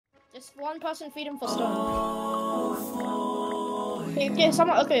Just one person feed him for stone. Okay,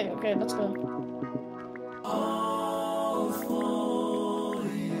 someone. Okay, let's go.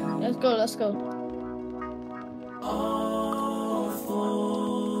 Let's go.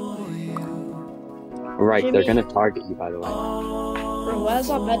 Right, Jimmy. they're gonna target you, by the way. Bro, where's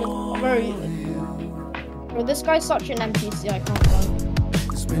our bed? Where are you? Bro, this guy's such an NPC. I can't lie.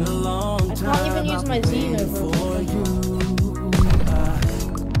 I can't even use my Xeno, bro.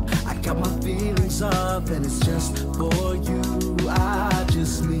 I got my feelings up, and it's just for you. I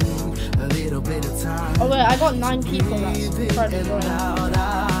just need a little bit of time. Oh wait, I got 9 people. That's incredible.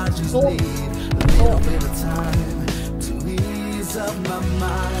 I just need a little bit of time to ease up my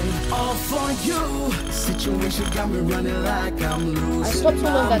mind. All for you. Situation got me running like I'm losing. I stopped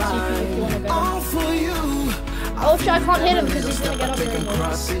all of that TP if you wanna go. All for you. Oh shit, I can't hit him because he's gonna get up very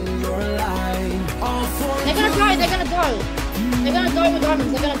much. They're gonna die. They're gonna die with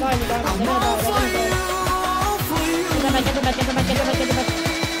diamonds. They're gonna die with diamonds.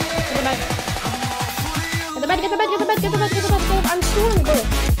 Get the bed. I'm stealing, bro.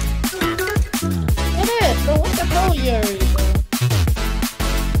 Get it, bro. What the hell, Yuri?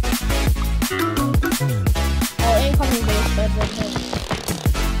 Oh, incoming base bed.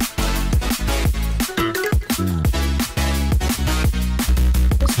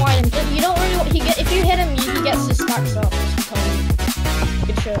 Just fight him. You don't really. If you hit him, he gets his stacks up.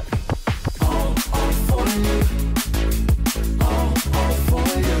 Good shit.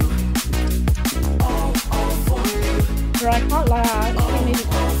 Bro, I can't lie. I actually made it.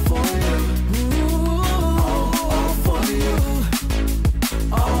 I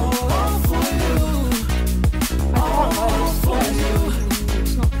can't lie.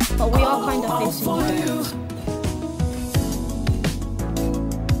 It's not. But we are kind of facing you.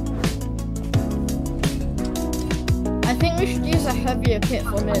 I think we should use a heavier kit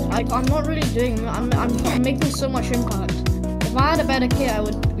for mid. I'm not really doing. I'm making so much impact. If I had a better kit, I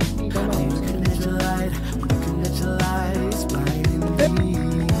would be dominating.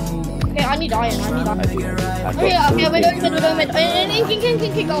 Okay, I need iron. Okay, wait.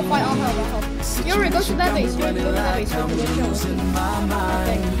 I'll fight. I'll help. Yuri, go to that base. Yuri, go to that base.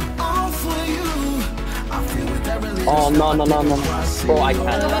 Oh no. Bro, I can't.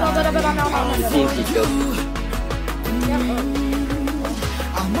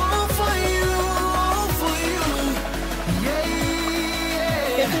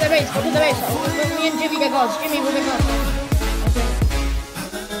 Go to the base. Me and Jimmy get guards. Jimmy will get guards.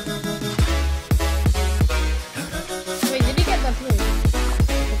 Wait, did he get that blue?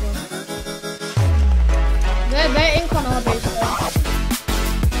 They're in on our base though.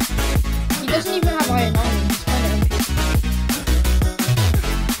 He doesn't even have iron on him. He's kind of empty.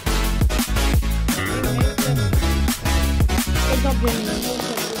 Good job, Jimmy.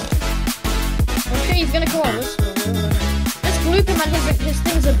 Oh shit, he's gonna come on. Let's group him and his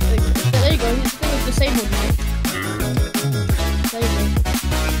things are. There you go, his thing is disabled now. There you go.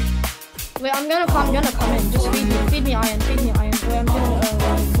 Wait, I'm gonna come in. Just feed me iron. Wait, I'm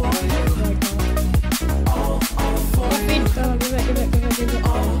gonna give it.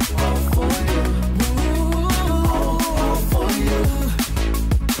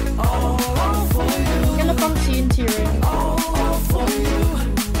 I'm gonna come TNT ring.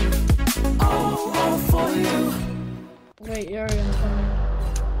 Wait, you're gonna come.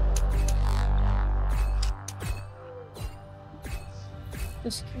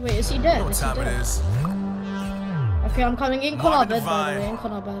 Wait, is he dead? Is he dead? Okay, I'm coming in corner bed, by the way. In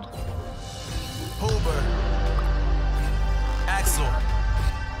corner bed. Hoover. Axel.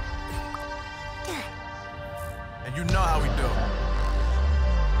 And you know how we do.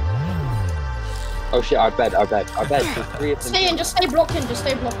 Oh shit, our bed. There's 3 of them. Stay in, just stay blocked in.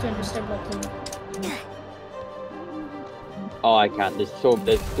 Oh, I can't. There's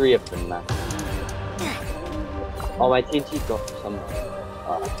 3 of them now. Oh, my TNT got some.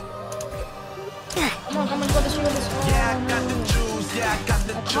 Come on, go this way. Yeah, I got the juice. I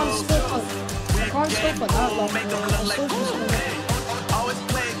can't stop for that long.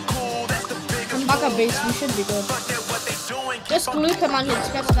 I'm back at base, we should be good. Just glue him on his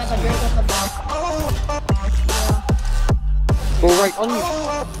steps like a drink of the bar. Go right on you.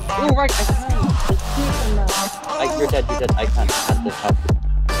 Go right, I can't. Like, you're dead. I can't this help.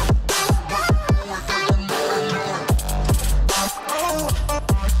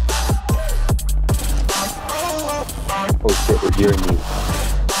 Oh shit, we're hearing you.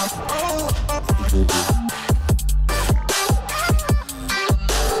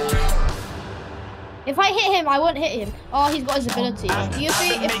 If I hit him, I won't hit him. Oh, he's got his ability. If you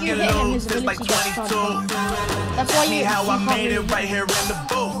hit him, his ability gets charged up. That's why you can't really...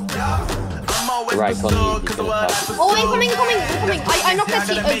 Right, on you. Oh, incoming. I knocked that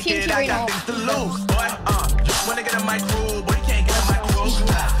TNT right now.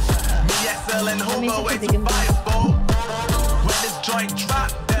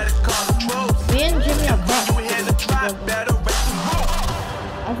 Me and Jimmy are back.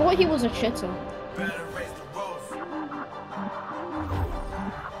 I thought he was a cheater.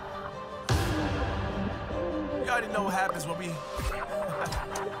 You already know what happens when we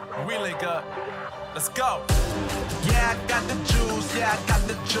link up. Let's go. Yeah, I got the juice. Yeah, I got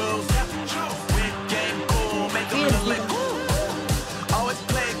the juice. Big game cool, make them look cool. Always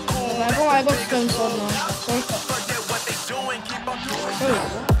play cool. I got stone sword now. Sorry. Forget what they doing, keep on doing.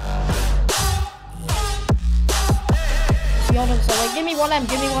 So like, give me 1M,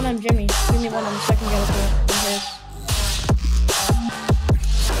 Jimmy. Give me 1M so I can get a goal from his.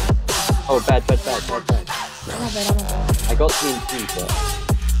 Oh, bad. I'm not bad. I got TNT, but...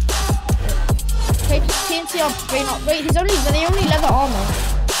 Okay, TNT up, wait, they only leather armor.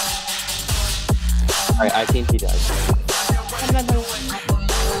 Alright, I TNT died.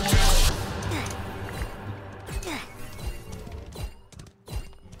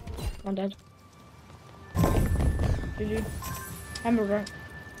 I'm dead. GG. Hamburger.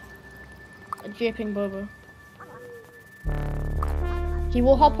 A japing Bobo. He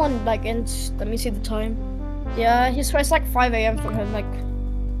will hop on like in. Let me see the time. Yeah, it's like 5 AM from him. Like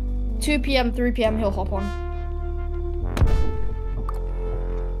 2 PM, 3 PM, he'll hop on.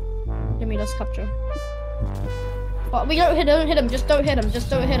 Give me this capture. But we don't hit him. Just don't hit him.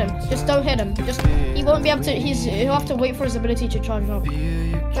 He won't be able to. He'll have to wait for his ability to charge up.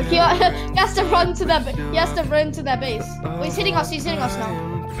 Like he has to run to their. He has to run to their base. Oh, he's hitting us. He's hitting us now.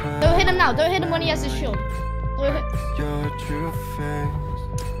 Don't hit him now. Don't hit him when he has his shield. Kill him.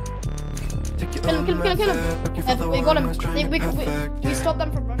 We got him. We stopped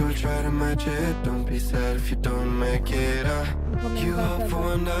them from running. Don't be sad if you don't make it out. You hope for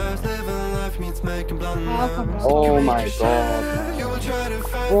one life, living life means making blood. Oh my god.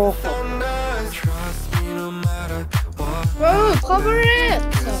 Oh. Trust me no matter what. Bro, cover it!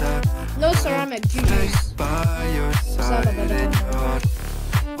 No ceramic, juice.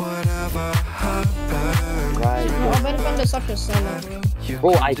 Whatever happens. Right. No, I better find such a seller, bro.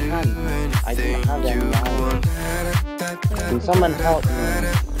 Bro, I can have them now. Can someone help me?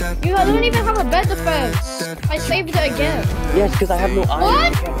 You don't even have a bed defense. I saved it again. Yes, because I have no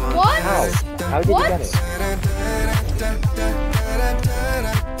iron. What? How did you get it?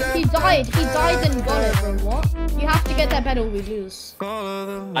 He died and got it, bro. What? You have to get that bed or we lose.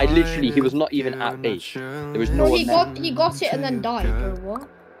 He was not even at base. There was no one there. He got it and then died, bro. What?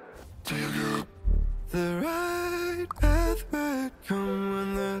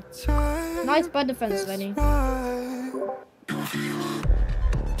 Nice bed defense, Lenny.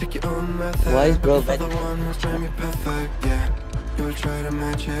 Why is bro bed?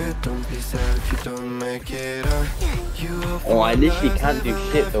 Oh, I literally can't do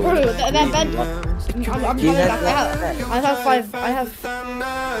shit though. Bro, that bed. I'm coming back. I have 5.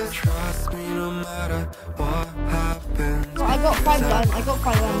 Oh, I got 5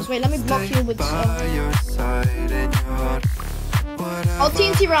 diamonds. Wait, let me block you with stuff. I'll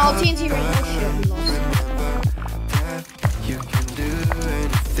TNT round. Oh shit, we lost. You can do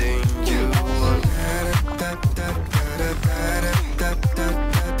anything you want.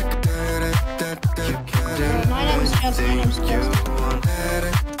 9M's just.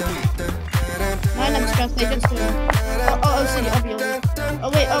 9M's just. They did still. Oh, city, I'll be over. Oh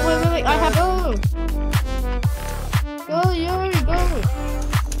wait, I have. Go.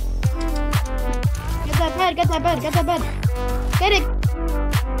 Get that bed. Get it.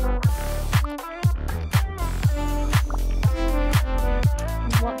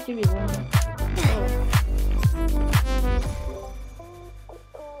 What do we want? Oh.